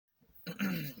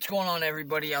going on,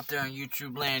 everybody out there on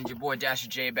YouTube land? Your boy Dasher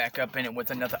J back up in it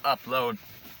with another upload.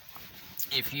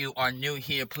 If you are new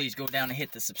here, please go down and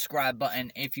hit the subscribe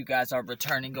button. If you guys are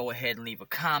returning, go ahead and leave a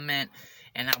comment,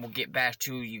 and I will get back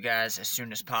to you guys as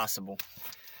soon as possible.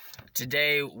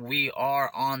 Today, we are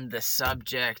on the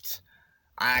subject.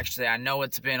 I know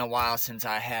it's been a while since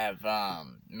I have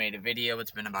made a video.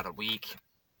 It's been about a week.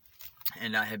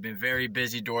 And I have been very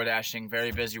busy DoorDashing,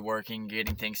 very busy working,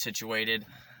 getting things situated.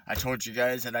 I told you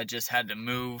guys that I just had to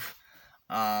move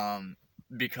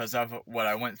because of what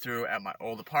I went through at my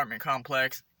old apartment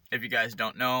complex. If you guys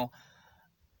don't know,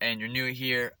 and you're new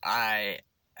here, I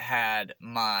had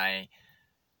I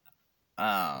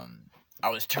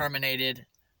was terminated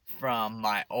from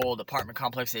my old apartment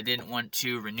complex. They didn't want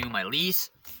to renew my lease,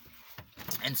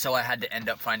 and so I had to end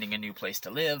up finding a new place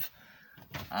to live.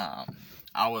 I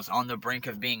was on the brink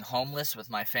of being homeless with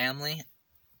my family,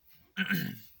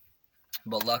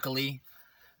 but luckily,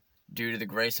 due to the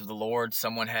grace of the Lord,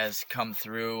 someone has come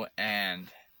through and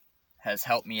has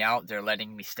helped me out. They're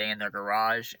letting me stay in their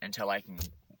garage until I can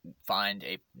find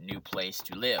a new place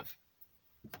to live.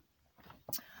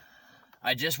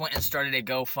 I just went and started a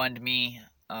GoFundMe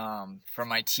for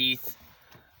my teeth.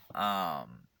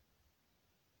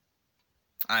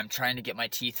 I'm trying to get my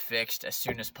teeth fixed as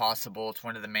soon as possible. It's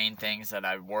one of the main things that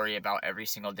I worry about every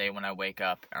single day when I wake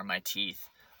up are my teeth.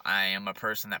 I am a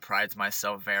person that prides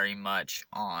myself very much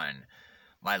on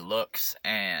my looks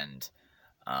and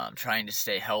trying to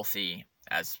stay healthy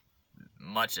as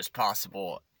much as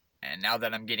possible. And now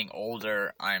that I'm getting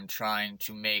older, I'm trying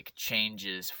to make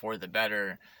changes for the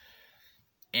better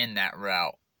in that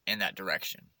route, in that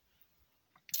direction.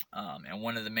 And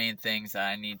one of the main things that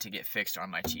I need to get fixed are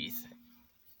my teeth.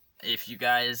 If you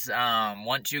guys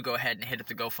want to, go ahead and hit up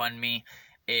the GoFundMe.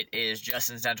 It is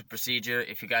Justin's Dental Procedure.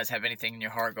 If you guys have anything in your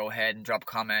heart, go ahead and drop a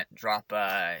comment. Drop,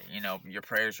 your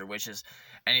prayers or wishes.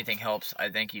 Anything helps. I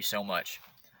thank you so much.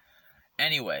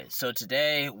 Anyway, so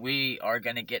today we are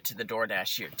going to get to the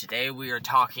DoorDash here. Today we are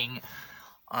talking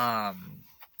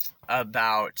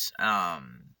about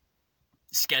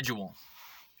schedule.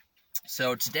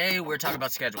 So today we're talking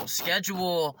about schedule.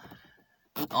 Schedule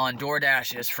on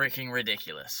DoorDash is freaking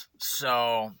ridiculous.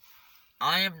 So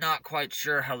I am not quite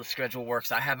sure how the schedule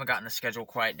works. I haven't gotten the schedule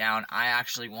quite down. I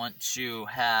actually want to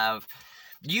have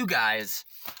you guys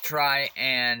try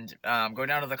and go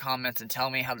down to the comments and tell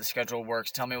me how the schedule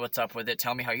works. Tell me what's up with it.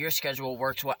 Tell me how your schedule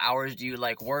works. What hours do you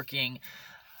like working?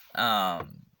 Do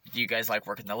you guys like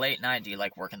working the late night? Do you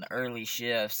like working the early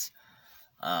shifts?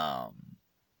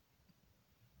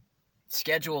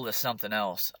 Schedule is something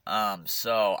else.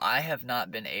 So I have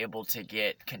not been able to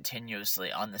get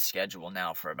continuously on the schedule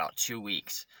now for about 2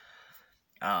 weeks.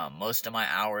 Most of my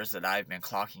hours that I've been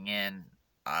clocking in,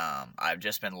 I've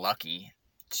just been lucky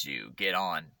to get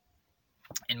on.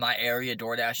 In my area,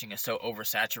 DoorDashing is so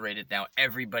oversaturated now.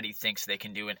 Everybody thinks they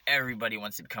can do it. Everybody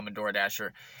wants to become a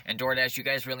DoorDasher. And DoorDash, you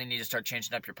guys really need to start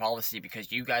changing up your policy because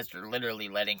you guys are literally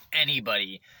letting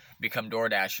anybody become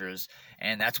DoorDashers.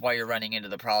 And that's why you're running into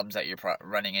the problems that you're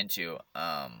running into.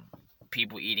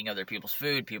 People eating other people's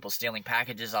food. People stealing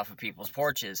packages off of people's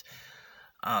porches.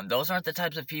 Those aren't the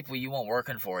types of people you want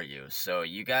working for you. So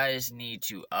you guys need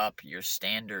to up your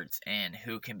standards in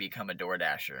who can become a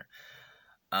DoorDasher.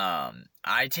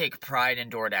 I take pride in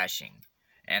DoorDashing,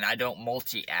 and I don't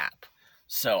multi-app.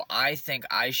 So I think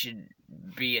I should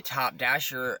be a top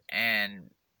dasher and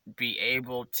be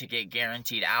able to get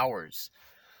guaranteed hours,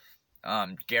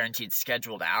 guaranteed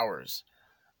scheduled hours.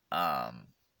 All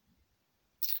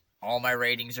my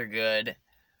ratings are good.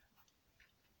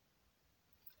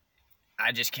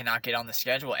 I just cannot get on the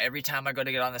schedule. Every time I go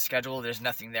to get on the schedule, there's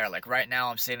nothing there. Like right now,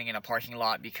 I'm sitting in a parking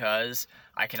lot because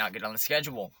I cannot get on the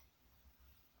schedule.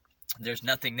 There's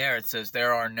nothing there. It says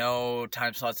there are no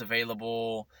time slots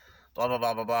available, blah, blah,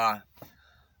 blah, blah,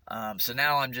 blah. So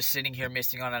now I'm just sitting here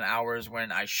missing out on hours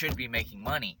when I should be making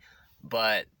money.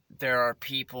 But there are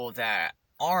people that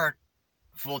aren't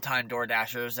full-time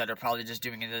DoorDashers that are probably just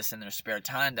doing this in their spare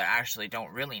time that actually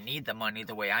don't really need the money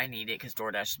the way I need it because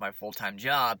DoorDash is my full-time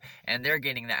job, and they're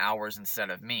getting the hours instead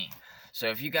of me. So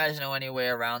if you guys know any way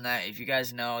around that, if you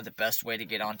guys know the best way to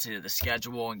get onto the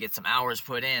schedule and get some hours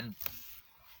put in,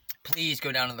 please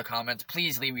go down in the comments.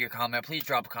 Please leave your comment. Please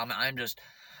drop a comment. I'm just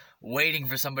waiting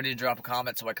for somebody to drop a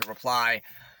comment so I can reply.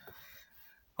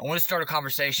 I want to start a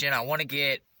conversation. I want to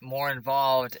get more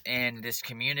involved in this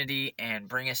community and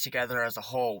bring us together as a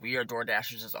whole. We are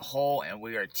DoorDashers as a whole, and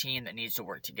we are a team that needs to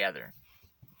work together.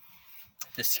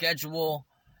 The schedule,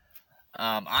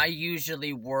 I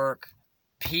usually work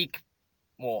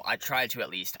I try to at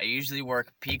least. I usually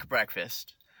work peak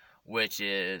breakfast, which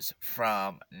is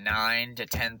from 9 to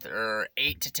 10 or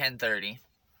 8 to 10:30.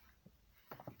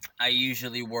 I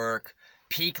usually work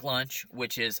peak lunch,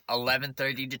 which is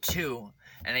 11:30 to 2,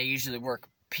 and I usually work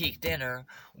peak dinner,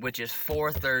 which is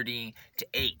 4:30 to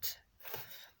 8.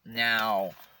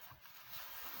 Now,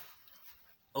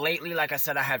 lately, like I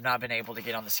said, I have not been able to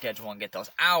get on the schedule and get those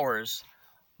hours,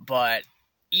 but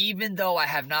even though I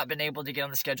have not been able to get on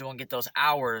the schedule and get those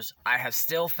hours, I have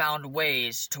still found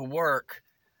ways to work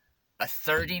a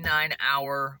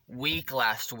 39-hour week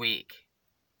last week,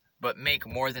 but make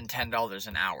more than $10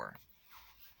 an hour.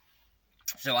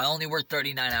 So I only worked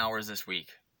 39 hours this week.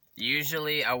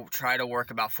 Usually I try to work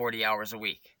about 40 hours a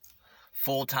week.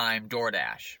 Full-time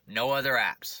DoorDash. No other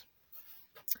apps.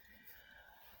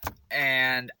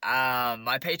 And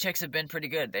my paychecks have been pretty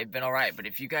good. They've been alright. But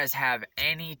if you guys have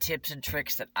any tips and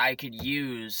tricks that I could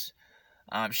use,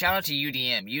 shout out to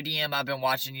UDM. UDM, I've been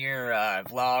watching your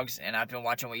vlogs, and I've been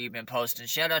watching what you've been posting.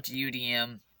 Shout out to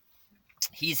UDM.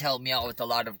 He's helped me out with a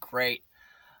lot of great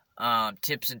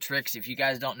tips and tricks. If you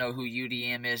guys don't know who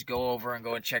UDM is, go over and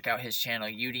go and check out his channel,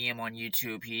 UDM on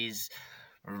YouTube. He's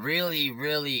really,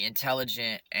 really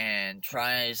intelligent and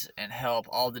tries and help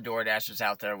all the DoorDashers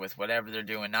out there with whatever they're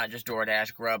doing. Not just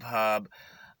DoorDash, Grubhub,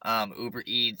 Uber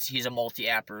Eats. He's a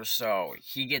multi-apper, so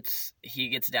he gets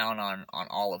down on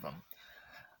all of them.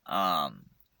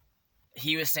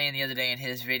 He was saying the other day in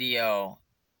his video,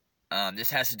 this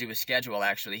has to do with schedule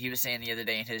actually. He was saying the other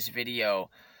day in his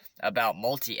video about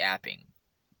multi-apping.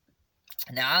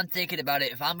 Now I'm thinking about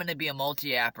it. If I'm going to be a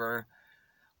multi-apper,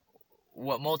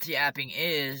 what multi-apping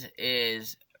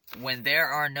is when there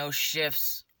are no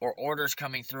shifts or orders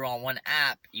coming through on one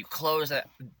app, you close that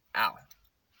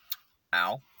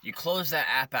you close that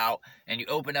app out and you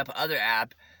open up another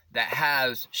app that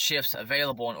has shifts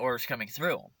available and orders coming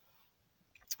through.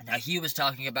 Now he was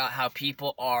talking about how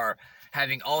people are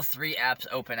having all three apps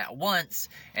open at once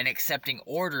and accepting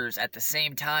orders at the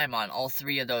same time on all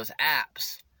three of those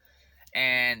apps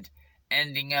and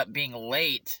ending up being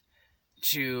late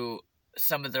to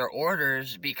some of their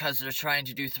orders because they're trying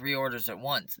to do 3 orders at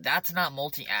once. That's not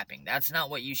multi-apping. That's not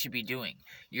what you should be doing.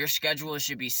 Your schedule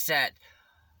should be set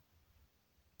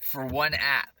for one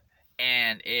app.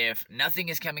 And if nothing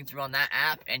is coming through on that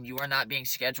app and you are not being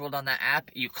scheduled on that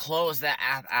app, you close that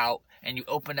app out and you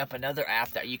open up another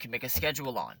app that you can make a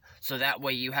schedule on. So that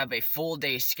way you have a full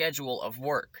day schedule of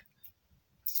work.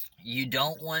 You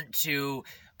don't want to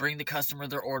bring the customer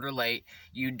their order late.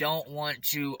 You don't want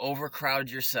to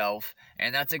overcrowd yourself.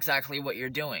 And that's exactly what you're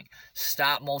doing.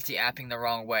 Stop multi-apping the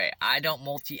wrong way. I don't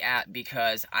multi-app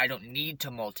because I don't need to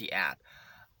multi-app.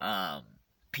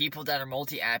 People that are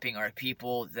multi-apping are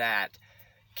people that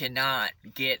cannot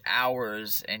get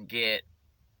hours and get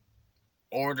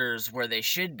orders where they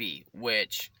should be,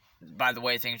 which, by the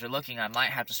way things are looking, I might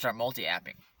have to start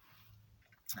multi-apping.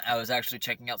 I was actually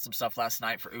checking out some stuff last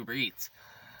night for Uber Eats.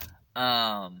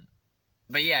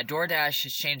 But yeah, DoorDash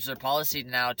has changed their policy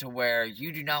now to where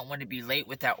you do not want to be late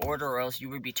with that order or else you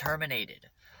would be terminated.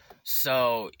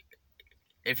 So,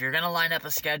 if you're going to line up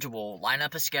a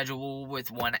schedule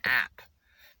with one app.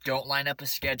 Don't line up a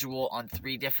schedule on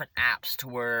 3 different apps to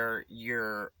where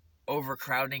you're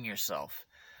overcrowding yourself.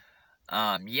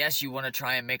 Yes, you want to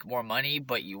try and make more money,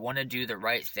 but you want to do the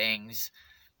right things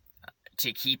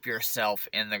to keep yourself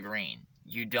in the green.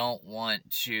 You don't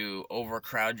want to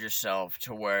overcrowd yourself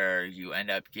to where you end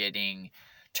up getting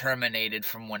terminated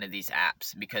from one of these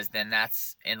apps, because then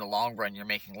that's, in the long run, you're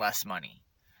making less money.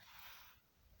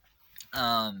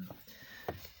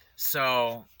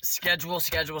 So, schedule.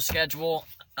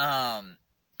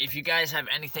 If you guys have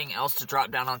anything else to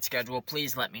drop down on schedule,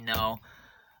 please let me know.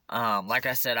 Like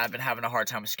I said, I've been having a hard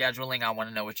time with scheduling. I want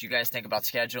to know what you guys think about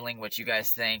scheduling, what you guys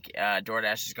think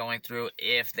DoorDash is going through,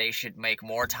 if they should make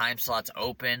more time slots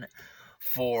open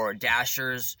for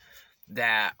Dashers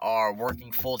that are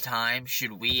working full-time.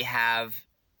 Should we have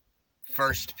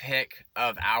first pick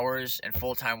of hours and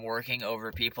full-time working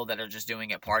over people that are just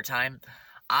doing it part-time?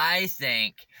 I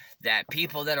think that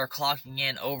people that are clocking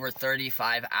in over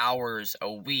 35 hours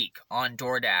a week on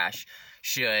DoorDash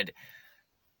should,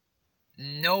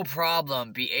 no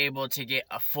problem, be able to get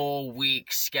a full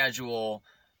week schedule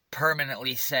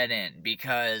permanently set in,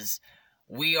 because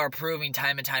we are proving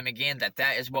time and time again that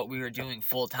that is what we are doing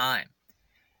full time.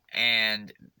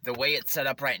 And the way it's set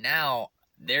up right now,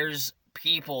 there's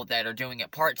people that are doing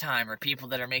it part-time, or people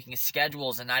that are making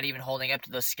schedules and not even holding up to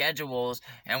those schedules,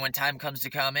 and when time comes to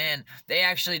come in, they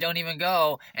actually don't even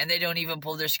go, and they don't even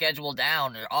pull their schedule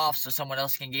down or off so someone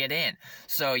else can get in.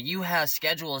 So you have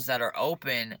schedules that are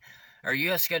open or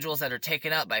you have schedules that are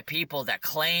taken up by people that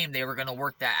claim they were going to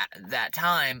work that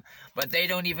time, but they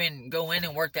don't even go in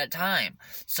and work that time.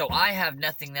 So I have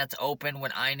nothing that's open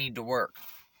when I need to work.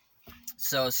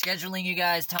 So scheduling, you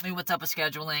guys, tell me what's up with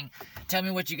scheduling. Tell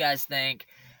me what you guys think.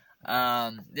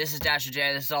 This is Dasher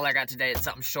J. This is all I got today. It's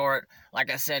something short.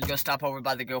 Like I said, go stop over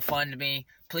by the GoFundMe.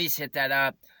 Please hit that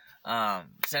up.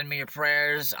 Send me your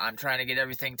prayers. I'm trying to get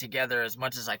everything together as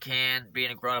much as I can. Being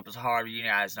a grown-up is hard. You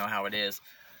guys know how it is.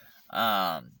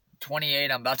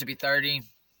 28. I'm about to be 30.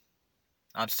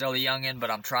 I'm still a youngin',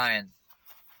 but I'm trying.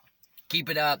 Keep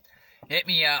it up. Hit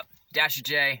me up. Dasher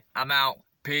J. I'm out.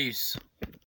 Peace.